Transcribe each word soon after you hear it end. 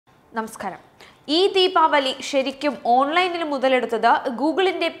നമസ്കാരം. ഈ ദീപാവലി ശരിക്കും ഓൺലൈനിൽ മുതലെടുത്തത്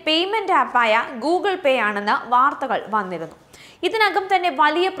ഗൂഗിളിന്റെ പേയ്മെന്റ് ആപ്പായ ഗൂഗിൾ പേ ആണെന്ന് വാർത്തകൾ വന്നിരുന്നു. ഇതിനകം തന്നെ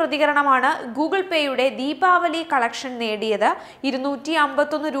വലിയ പ്രതികരണമാണ് ഗൂഗിൾ പേയുടെ ദീപാവലി കളക്ഷൻ നേടിയത്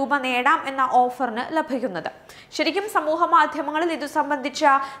 251 രൂപ നേടാം എന്ന ഓഫറിന് ലഭിക്കുന്നത്. ശരിക്കും സമൂഹ മാധ്യമങ്ങളിൽ ഇത് സംബന്ധിച്ച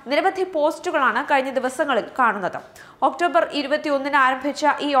നിരവധി പോസ്റ്റുകളാണ് കഴിഞ്ഞ ദിവസങ്ങളിൽ കാണുന്നത്. ഒക്ടോബർ 21 ആരംഭിച്ച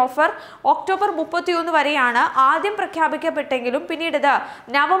ഈ ഓഫർ ഒക്ടോബർ 31 വരെയാണ് ആദ്യം പ്രഖ്യാപിക്കപ്പെട്ടെങ്കിലും പിന്നീട് ഇത്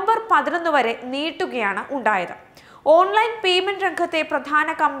നവംബർ 11 വരെ നീട്ടുകയാണ് ഉണ്ടായത്. ഓൺലൈൻ പേയ്മെന്റ് രംഗത്തെ പ്രധാന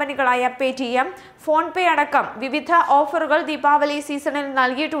കമ്പനികളായ പേടിഎം, ഫോൺപേ അടക്കം വിവിധ ഓഫറുകൾ ദീപാവലി സീസണിൽ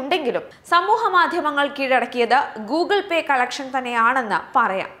നൽകിയിട്ടുണ്ടെങ്കിലും സമൂഹ മാധ്യമങ്ങൾ കീഴടക്കിയത് ഗൂഗിൾ പേ കളക്ഷൻ തന്നെയാണെന്ന്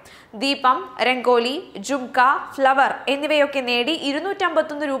പറയാം. ദീപം, രംഗോലി, ജുംക, ഫ്ലവർ എന്നിവയൊക്കെ നേടി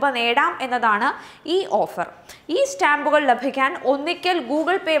 251 രൂപ നേടാം എന്നതാണ് ഈ ഓഫർ. ഈ സ്റ്റാമ്പുകൾ ലഭിക്കാൻ ഒന്നിക്കൽ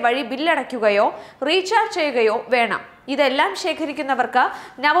ഗൂഗിൾ പേ വഴി ബില്ലടയ്ക്കുകയോ റീചാർജ് ചെയ്യുകയോ വേണം. ഇതെല്ലാം ശേഖരിക്കുന്നവർക്ക്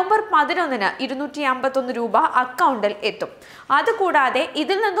നവംബർ 11-ന് 251 രൂപ അക്കൗണ്ടിൽ എത്തും. അതുകൂടാതെ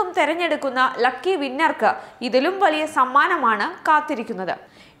ഇതിൽ നിന്നും തിരഞ്ഞെടുക്കുന്ന ലക്കി വിന്നർക്ക് ഇതിലും വലിയ സമ്മാനമാണ് കാത്തിരിക്കുന്നത്.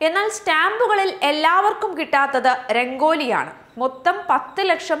 എന്നാൽ സ്റ്റാമ്പുകളിൽ എല്ലാവർക്കും കിട്ടാത്തത് രംഗോലിയാണ്. മൊത്തം 10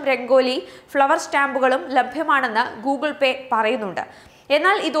 ലക്ഷം രംഗോലി ഫ്ലവർ സ്റ്റാമ്പുകളും ലഭ്യമാണെന്ന് ഗൂഗിൾ പേ പറയുന്നുണ്ട്.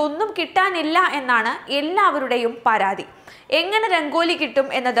 എന്നാൽ ഇതൊന്നും കിട്ടാനില്ല എന്നാണ് എല്ലാവരുടെയും പരാതി. എങ്ങനെ രംഗോലി കിട്ടും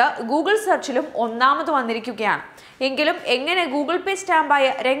എന്നത് ഗൂഗിൾ സെർച്ചിലും ഒന്നാമത് വന്നിരിക്കുകയാണ്. എങ്കിലും എങ്ങനെ ഗൂഗിൾ പേ സ്റ്റാമ്പായ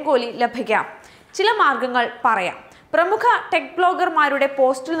രംഗോലി ലഭിക്കാം? ചില മാർഗങ്ങൾ പറയാം. പ്രമുഖ ടെക് ബ്ലോഗർമാരുടെ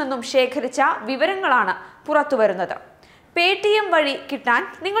പോസ്റ്റിൽ നിന്നും ശേഖരിച്ച വിവരങ്ങളാണ് പുറത്തു വരുന്നത്. പേടിഎം വഴി കിട്ടാൻ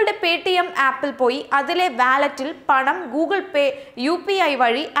നിങ്ങളുടെ പേടിഎം ആപ്പിൽ പോയി അതിലെ വാലറ്റിൽ പണം ഗൂഗിൾ പേ UPI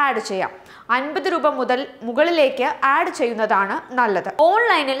വഴി ആഡ് ചെയ്യാം. 50 രൂപ മുതൽ മുകളിലേക്ക് ആഡ് ചെയ്യുന്നതാണ് നല്ലത്.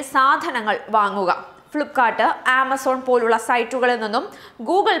 ഓൺലൈനിൽ സാധനങ്ങൾ വാങ്ങുക. ഫ്ലിപ്കാർട്ട്, ആമസോൺ പോലുള്ള സൈറ്റുകളിൽ നിന്നും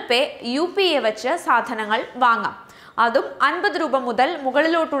ഗൂഗിൾ പേ UPI വെച്ച് സാധനങ്ങൾ വാങ്ങാം. അതും 50 രൂപ മുതൽ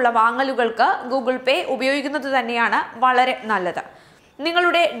മുകളിലോട്ടുള്ള വാങ്ങലുകൾക്ക് ഗൂഗിൾ പേ ഉപയോഗിക്കുന്നത് തന്നെയാണ് വളരെ നല്ലത്.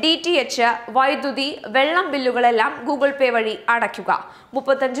 നിങ്ങളുടെ DTH, വൈദ്യുതി, വെള്ളം ബില്ലുകളെല്ലാം ഗൂഗിൾ പേ വഴി അടയ്ക്കുക.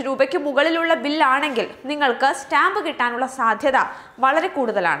 35 രൂപയ്ക്ക് മുകളിലുള്ള ബില്ലാണെങ്കിൽ നിങ്ങൾക്ക് സ്റ്റാമ്പ് കിട്ടാനുള്ള സാധ്യത വളരെ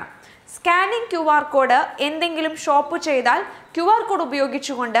കൂടുതലാണ്. സ്കാനിംഗ് QR കോഡ് എന്തെങ്കിലും ഷോപ്പ് ചെയ്താൽ QR കോഡ്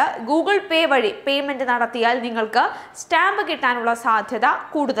ഉപയോഗിച്ചുകൊണ്ട് ഗൂഗിൾ പേ വഴി പേയ്മെന്റ് നടത്തിയാൽ നിങ്ങൾക്ക് സ്റ്റാമ്പ് കിട്ടാനുള്ള സാധ്യത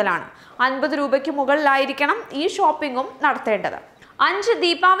കൂടുതലാണ്. 50 രൂപയ്ക്ക് മുകളിലായിരിക്കണം ഈ ഷോപ്പിംഗും നടത്തേണ്ടത്. 5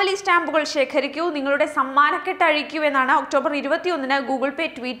 ദീപാവലി സ്റ്റാമ്പുകൾ ശേഖരിക്കൂ, നിങ്ങളുടെ സമ്മാനക്കെട്ട് അഴിക്കൂ എന്നാണ് ഒക്ടോബർ 21-ന് ഗൂഗിൾ പേ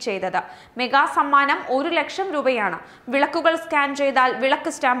ട്വീറ്റ് ചെയ്തത്. മെഗാ സമ്മാനം 1 ലക്ഷം രൂപയാണ്. വിളക്കുകൾ സ്കാൻ ചെയ്താൽ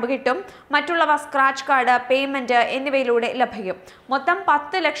വിളക്ക് സ്റ്റാമ്പ് കിട്ടും. മറ്റുള്ളവ സ്ക്രാച്ച് കാർഡ്, പേയ്മെന്റ് എന്നിവയിലൂടെ ലഭിക്കും. മൊത്തം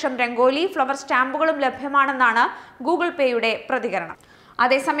 10 ലക്ഷം രംഗോലി, ഫ്ലവർ സ്റ്റാമ്പുകളും ലഭ്യമാണെന്നാണ് ഗൂഗിൾ പേയുടെ പ്രതികരണം.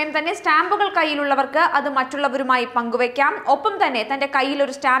 അതേസമയം തന്നെ സ്റ്റാമ്പുകൾ കയ്യിലുള്ളവർക്ക് അത് മറ്റുള്ളവരുമായി പങ്കുവയ്ക്കാം. ഒപ്പം തന്നെ തന്റെ കയ്യിൽ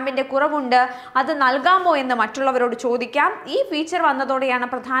ഒരു സ്റ്റാമ്പിന്റെ കുറവുണ്ട്, അത് നൽകാമോ എന്ന് മറ്റുള്ളവരോട് ചോദിക്കാം. ഈ ഫീച്ചർ വന്നതോടെയാണ്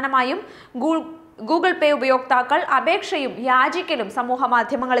പ്രധാനമായും ഗൂഗിൾ പേ ഉപയോക്താക്കൾ അപേക്ഷയും യാചിക്കലും സമൂഹ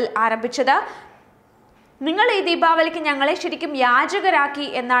മാധ്യമങ്ങളിൽ ആരംഭിച്ചത്. നിങ്ങൾ ഈ ദീപാവലിക്ക് ഞങ്ങളെ ശരിക്കും യാചകരാക്കി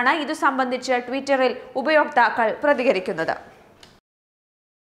എന്നാണ് ഇത് സംബന്ധിച്ച് ട്വിറ്ററിൽ ഉപയോക്താക്കൾ പ്രതികരിക്കുന്നത്.